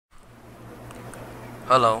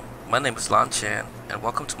Hello, my name is Lan Chan, and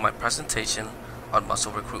welcome to my presentation on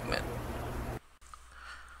muscle recruitment.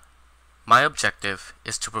 My objective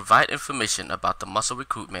is to provide information about the muscle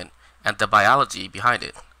recruitment and the biology behind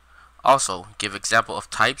it. Also, give example of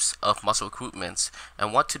types of muscle recruitments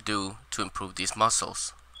and what to do to improve these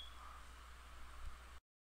muscles.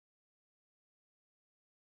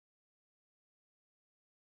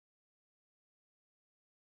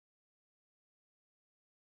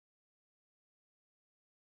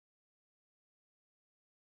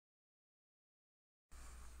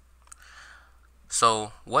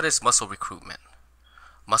 So, what is muscle recruitment?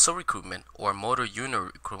 Muscle recruitment, or motor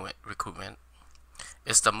unit recruitment,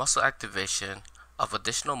 is the muscle activation of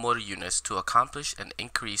additional motor units to accomplish an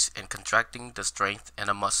increase in contracting the strength in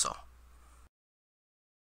a muscle.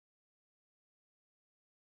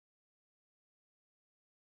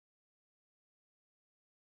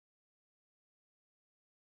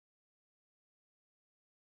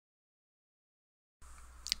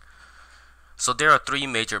 So there are three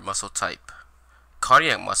major muscle types.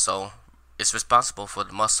 Cardiac muscle is responsible for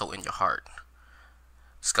the muscle in your heart.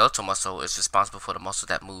 Skeletal muscle is responsible for the muscle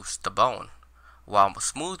that moves the bone, while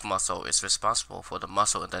smooth muscle is responsible for the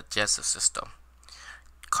muscle in the digestive system.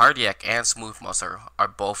 Cardiac and smooth muscle are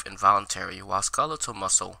both involuntary, while skeletal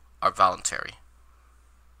muscle are voluntary.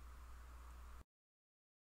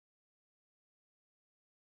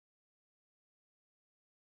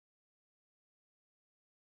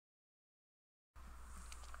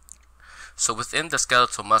 So within the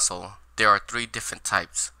skeletal muscle, there are three different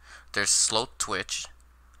types. There's slow twitch,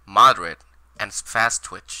 moderate, and fast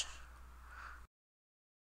twitch.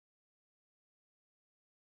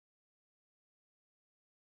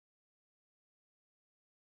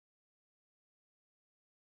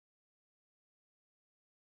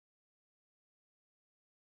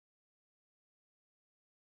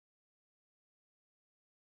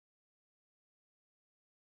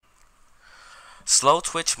 Slow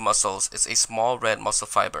twitch muscles is a small red muscle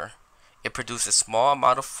fiber. It produces small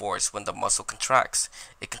amount of force when the muscle contracts.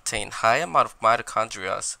 It contains high amount of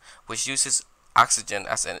mitochondria, which uses oxygen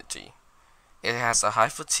as energy. It has a high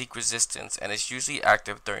fatigue resistance and is usually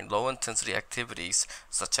active during low intensity activities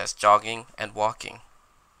such as jogging and walking.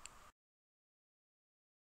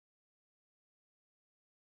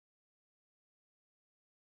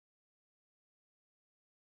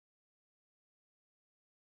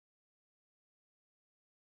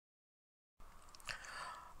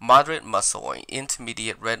 Moderate muscle or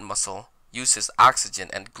intermediate red muscle uses oxygen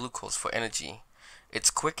and glucose for energy. It's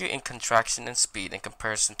quicker in contraction and speed in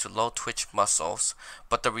comparison to low twitch muscles,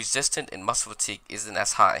 but the resistance in muscle fatigue isn't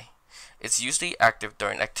as high. It's usually active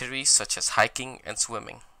during activities such as hiking and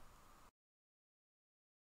swimming.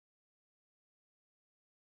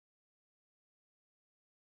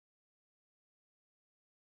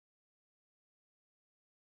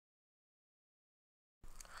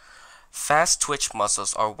 Fast twitch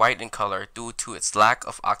muscles are white in color due to its lack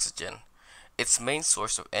of oxygen. Its main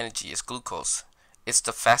source of energy is glucose. It's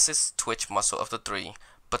the fastest twitch muscle of the three,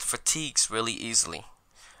 but fatigues really easily.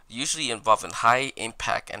 Usually involving high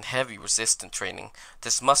impact and heavy resistance training,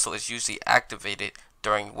 this muscle is usually activated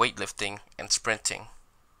during weightlifting and sprinting.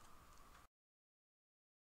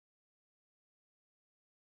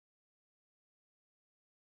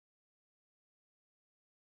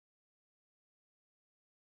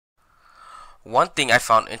 One thing I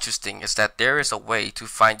found interesting is that there is a way to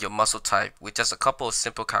find your muscle type with just a couple of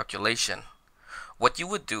simple calculations. What you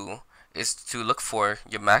would do is to look for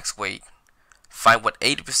your max weight, find what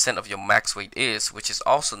 80% of your max weight is, which is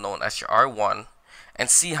also known as your R1,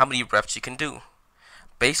 and see how many reps you can do.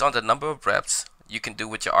 Based on the number of reps you can do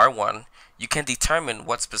with your R1, you can determine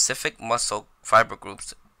what specific muscle fiber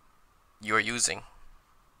groups you are using.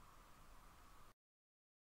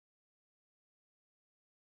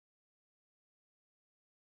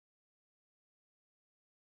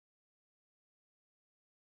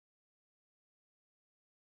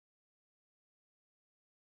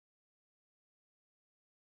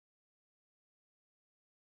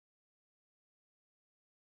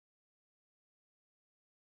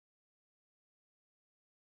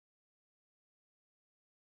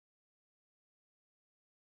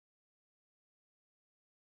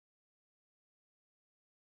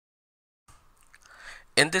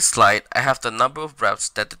 In this slide, I have the number of reps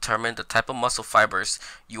that determine the type of muscle fibers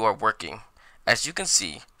you are working. As you can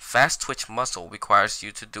see, fast twitch muscle requires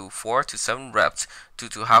you to do 4 to 7 reps due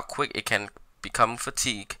to how quick it can become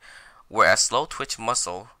fatigued, whereas slow twitch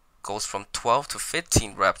muscle goes from 12 to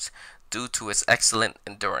 15 reps due to its excellent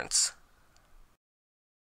endurance.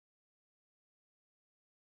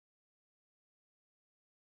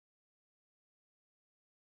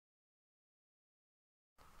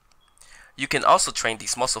 You can also train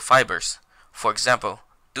these muscle fibers. For example,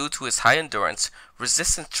 due to its high endurance,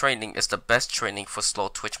 resistance training is the best training for slow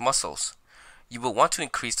twitch muscles. You will want to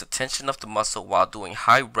increase the tension of the muscle while doing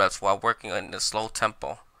high reps while working in a slow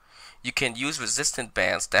tempo. You can use resistance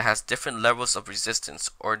bands that has different levels of resistance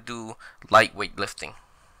or do lightweight lifting.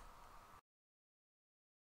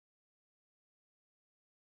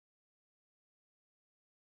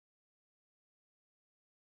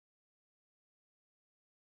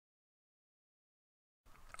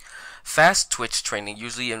 Fast twitch training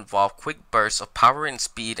usually involves quick bursts of power and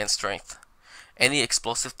speed and strength. Any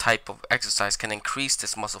explosive type of exercise can increase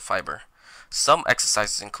this muscle fiber. Some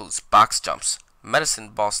exercises include box jumps, medicine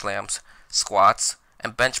ball slams, squats,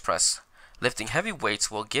 and bench press. Lifting heavy weights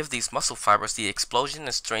will give these muscle fibers the explosion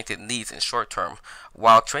and strength it needs in short term.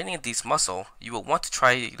 While training these muscles, you will want to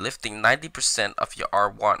try lifting 90% of your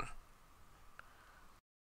R1.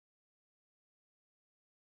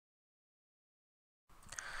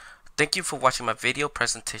 Thank you for watching my video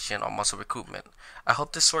presentation on muscle recruitment. I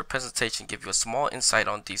hope this short presentation gives you a small insight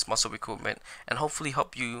on these muscle recruitment and hopefully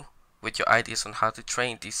help you with your ideas on how to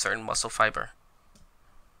train these certain muscle fiber.